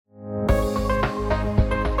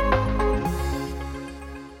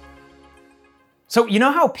So you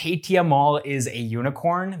know how Paytm Mall is a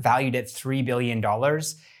unicorn valued at $3 billion?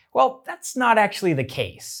 Well, that's not actually the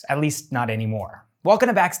case, at least not anymore. Welcome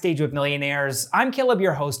to Backstage with Millionaires. I'm Caleb,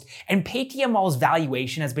 your host, and Paytm Mall's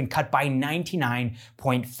valuation has been cut by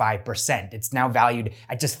 99.5%. It's now valued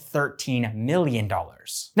at just $13 million.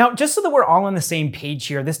 Now, just so that we're all on the same page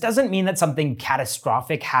here, this doesn't mean that something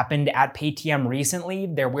catastrophic happened at Paytm recently.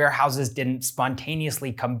 Their warehouses didn't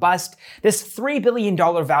spontaneously combust. This $3 billion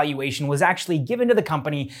valuation was actually given to the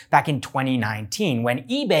company back in 2019 when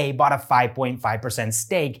eBay bought a 5.5%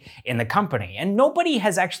 stake in the company. And nobody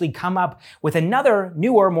has actually come up with another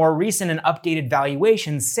newer, more recent and updated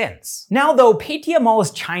valuations since. Now though, Paytm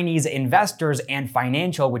Mall's Chinese investors and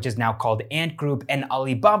Financial, which is now called Ant Group, and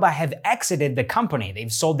Alibaba have exited the company.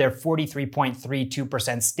 They've sold their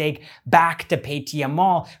 43.32% stake back to Paytm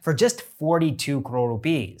Mall for just 42 crore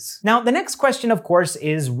rupees. Now the next question of course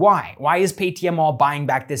is why? Why is Paytm Mall buying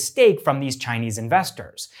back this stake from these Chinese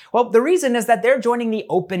investors? Well, the reason is that they're joining the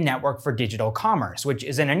Open Network for Digital Commerce, which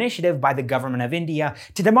is an initiative by the government of India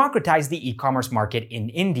to democratize the e-commerce market in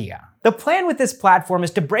India. The plan with this platform is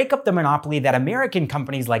to break up the monopoly that American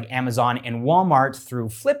companies like Amazon and Walmart through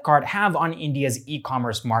Flipkart have on India's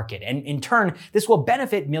e-commerce market, and in turn, this will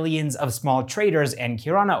benefit millions of small traders and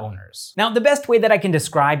kirana owners. Now, the best way that I can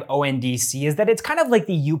describe ONDC is that it's kind of like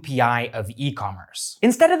the UPI of e-commerce.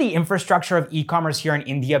 Instead of the infrastructure of e-commerce here in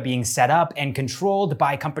India being set up and controlled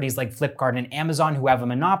by companies like Flipkart and Amazon who have a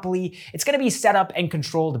monopoly, it's going to be set up and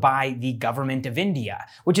controlled by the government of India,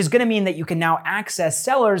 which is going to mean that you can now access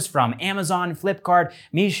sellers from Amazon, Flipkart,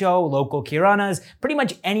 Meesho, local kiranas, pretty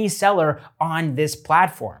much any seller on this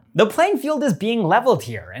platform. The playing field is being leveled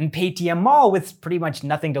here, and Paytm Mall, with pretty much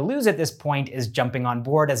nothing to lose at this point, is jumping on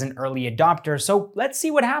board as an early adopter, so let's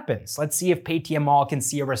see what happens. Let's see if Paytm Mall can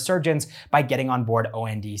see a resurgence by getting on board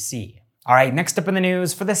ONDC. All right, next up in the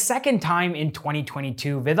news, for the second time in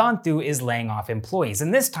 2022, Vidantoo is laying off employees,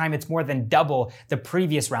 and this time it's more than double the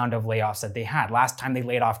previous round of layoffs that they had. Last time they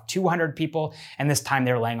laid off 200 people, and this time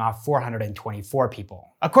they're laying off 424 people.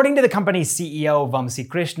 According to the company's CEO, Vamsi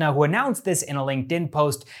Krishna, who announced this in a LinkedIn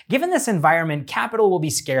post, given this environment, capital will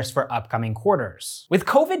be scarce for upcoming quarters. With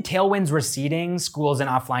COVID tailwinds receding, schools and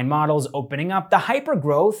offline models opening up, the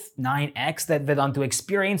hypergrowth, 9x, that Vidantoo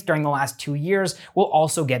experienced during the last 2 years will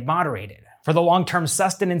also get moderated. For the long-term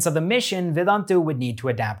sustenance of the mission, Vidantoo would need to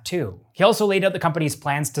adapt too. He also laid out the company's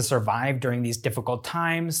plans to survive during these difficult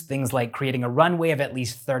times, things like creating a runway of at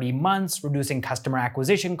least 30 months, reducing customer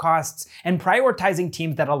acquisition costs, and prioritizing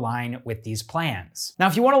teams that align with these plans. Now,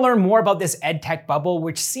 if you want to learn more about this edtech bubble,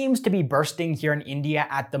 which seems to be bursting here in India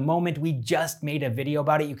at the moment, we just made a video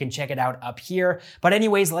about it. You can check it out up here. But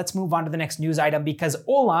anyways, let's move on to the next news item because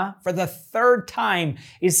Ola, for the third time,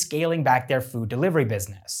 is scaling back their food delivery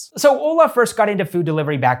business. So Ola first got into food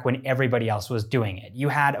delivery back when everybody else was doing it. You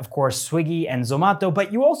had, of course, Swiggy and Zomato,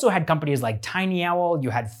 but you also had companies like Tiny Owl, you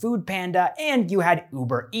had Foodpanda, and you had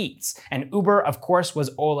Uber Eats. And Uber, of course, was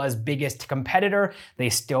Ola's biggest competitor. They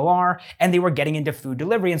still are, and they were getting into food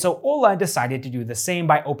delivery. And so Ola decided to do the same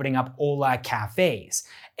by opening up Ola cafes.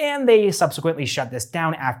 And they subsequently shut this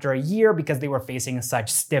down after a year because they were facing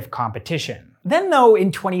such stiff competition. Then though,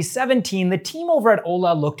 in 2017, the team over at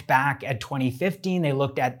Ola looked back at 2015, they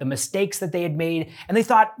looked at the mistakes that they had made, and they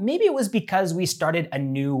thought maybe it was because we started a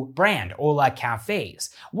new brand, Ola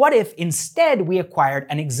Cafes. What if instead we acquired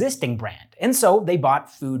an existing brand? And so they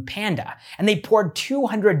bought Foodpanda, and they poured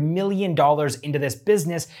 $200 million into this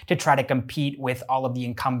business to try to compete with all of the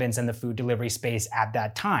incumbents in the food delivery space at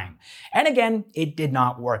that time. And again, it did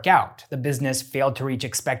not work out. The business failed to reach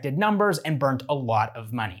expected numbers and burnt a lot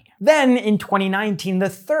of money. Then in 2019, the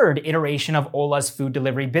third iteration of Ola's food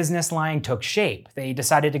delivery business line took shape. They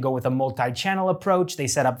decided to go with a multi-channel approach, they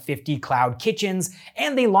set up 50 cloud kitchens,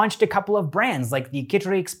 and they launched a couple of brands like the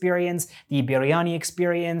Khichdi Experience, the Biryani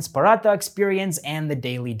Experience, Paratha Experience, and the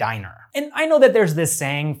Daily Diner. And I know that there's this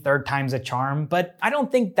saying, third time's a charm, but I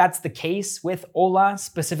don't think that's the case with Ola,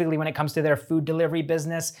 specifically when it comes to their food delivery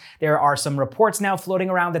business. There are some reports now floating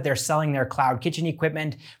around that they're selling their cloud kitchen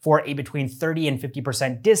equipment for a between 30 and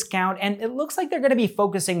 50% discount, and it looks like they're going to be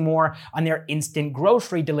focusing more on their instant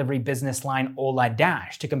grocery delivery business line, Ola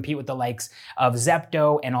Dash, to compete with the likes of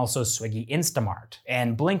Zepto and also Swiggy Instamart,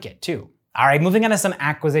 and Blinkit too. All right, moving on to some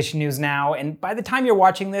acquisition news now, and by the time you're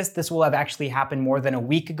watching this, this will have actually happened more than a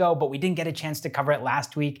week ago, but we didn't get a chance to cover it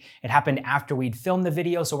last week. It happened after we'd filmed the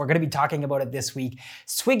video, so we're going to be talking about it this week.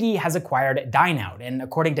 Swiggy has acquired Dineout, and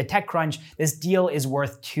according to TechCrunch, this deal is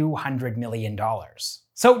worth $200 million.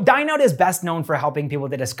 So Dineout is best known for helping people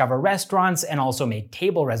to discover restaurants and also make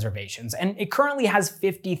table reservations, and it currently has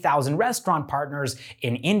 50,000 restaurant partners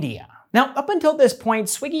in India. Now, up until this point,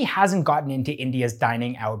 Swiggy hasn't gotten into India's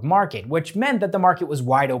dining out market, which meant that the market was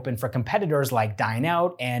wide open for competitors like Dine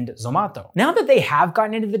Out and Zomato. Now that they have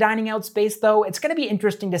gotten into the dining out space though, it's going to be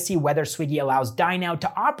interesting to see whether Swiggy allows Dine Out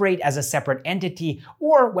to operate as a separate entity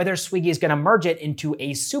or whether Swiggy is going to merge it into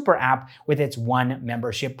a super app with its one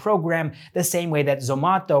membership program, the same way that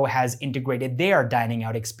Zomato has integrated their dining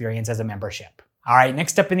out experience as a membership. All right,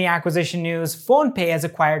 next up in the acquisition news, PhonePe has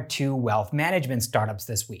acquired two wealth management startups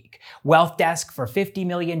this week. WealthDesk for $50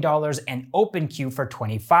 million and OpenQ for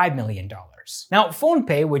 $25 million. Now,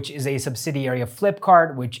 PhonePe, which is a subsidiary of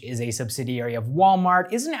Flipkart, which is a subsidiary of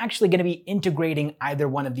Walmart, isn't actually going to be integrating either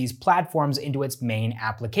one of these platforms into its main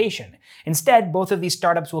application. Instead, both of these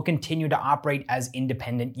startups will continue to operate as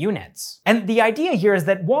independent units. And the idea here is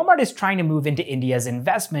that Walmart is trying to move into India's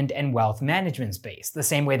investment and wealth management space, the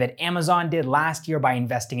same way that Amazon did last year by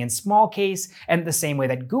investing in Smallcase, and the same way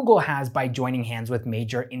that Google has by joining hands with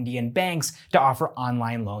major Indian banks to offer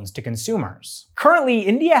online loans to consumers. Currently,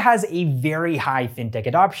 India has a very high fintech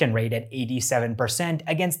adoption rate at 87%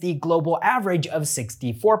 against the global average of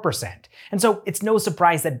 64%. And so it's no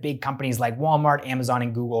surprise that big companies like Walmart, Amazon,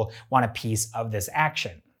 and Google want a piece of this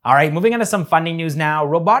action. All right, moving on to some funding news now.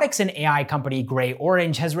 Robotics and AI company Grey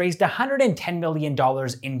Orange has raised $110 million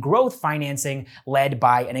in growth financing led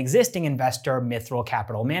by an existing investor, Mithril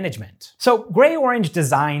Capital Management. So Grey Orange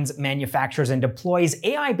designs, manufactures, and deploys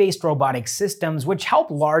AI-based robotic systems which help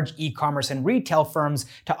large e-commerce and retail firms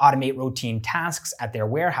to automate routine tasks at their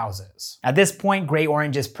warehouses. At this point, Grey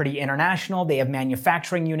Orange is pretty international. They have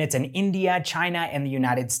manufacturing units in India, China, and the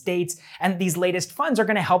United States, and these latest funds are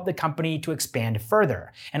going to help the company to expand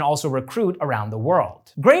further and also recruit around the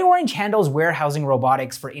world. Grey Orange handles warehousing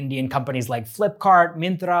robotics for Indian companies like Flipkart,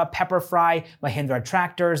 Myntra, Pepperfry, Mahindra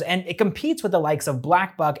Tractors, and it competes with the likes of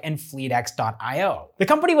BlackBuck and FleetX.io. The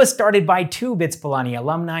company was started by two BITS Pilani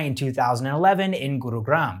alumni in 2011 in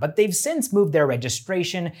Gurugram, but they've since moved their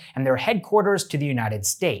registration and their headquarters to the United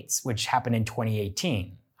States, which happened in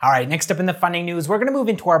 2018. All right, next up in the funding news, we're going to move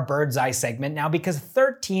into our bird's eye segment now because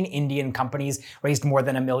 13 Indian companies raised more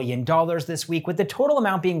than $1 million this week, with the total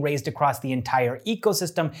amount being raised across the entire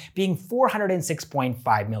ecosystem being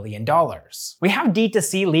 $406.5 million. We have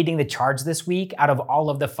D2C leading the charge this week. Out of all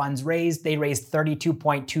of the funds raised, they raised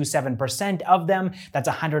 32.27% of them. That's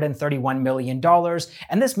 $131 million.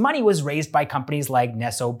 And this money was raised by companies like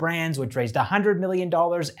Nesso Brands, which raised $100 million,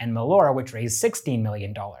 and Melora, which raised $16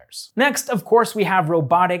 million. Next, of course, we have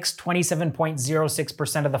robotics.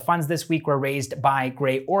 27.06% of the funds this week were raised by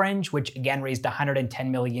Grey Orange, which again raised $110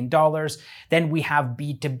 million. Then we have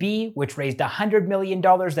B2B, which raised $100 million.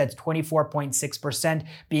 That's 24.6%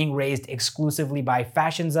 being raised exclusively by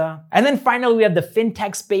Fashionza. And then finally, we have the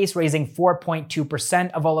fintech space raising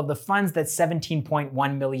 4.2% of all of the funds. That's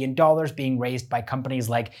 $17.1 million being raised by companies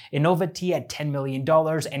like Innovati at $10 million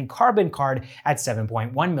and Carbon Card at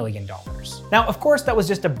 $7.1 million. Now, of course, that was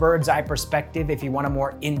just a bird's eye perspective. If you want a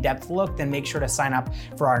more in-depth look, then make sure to sign up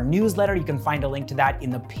for our newsletter. You can find a link to that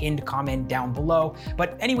in the pinned comment down below.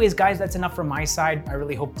 But anyways, guys, that's enough from my side. I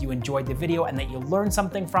really hope you enjoyed the video and that you learned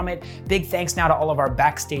something from it. Big thanks now to all of our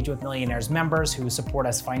Backstage with Millionaires members who support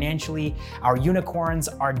us financially, our unicorns,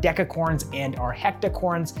 our decacorns, and our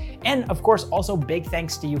hectacorns. And of course, also big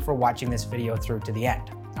thanks to you for watching this video through to the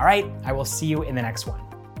end. All right, I will see you in the next one.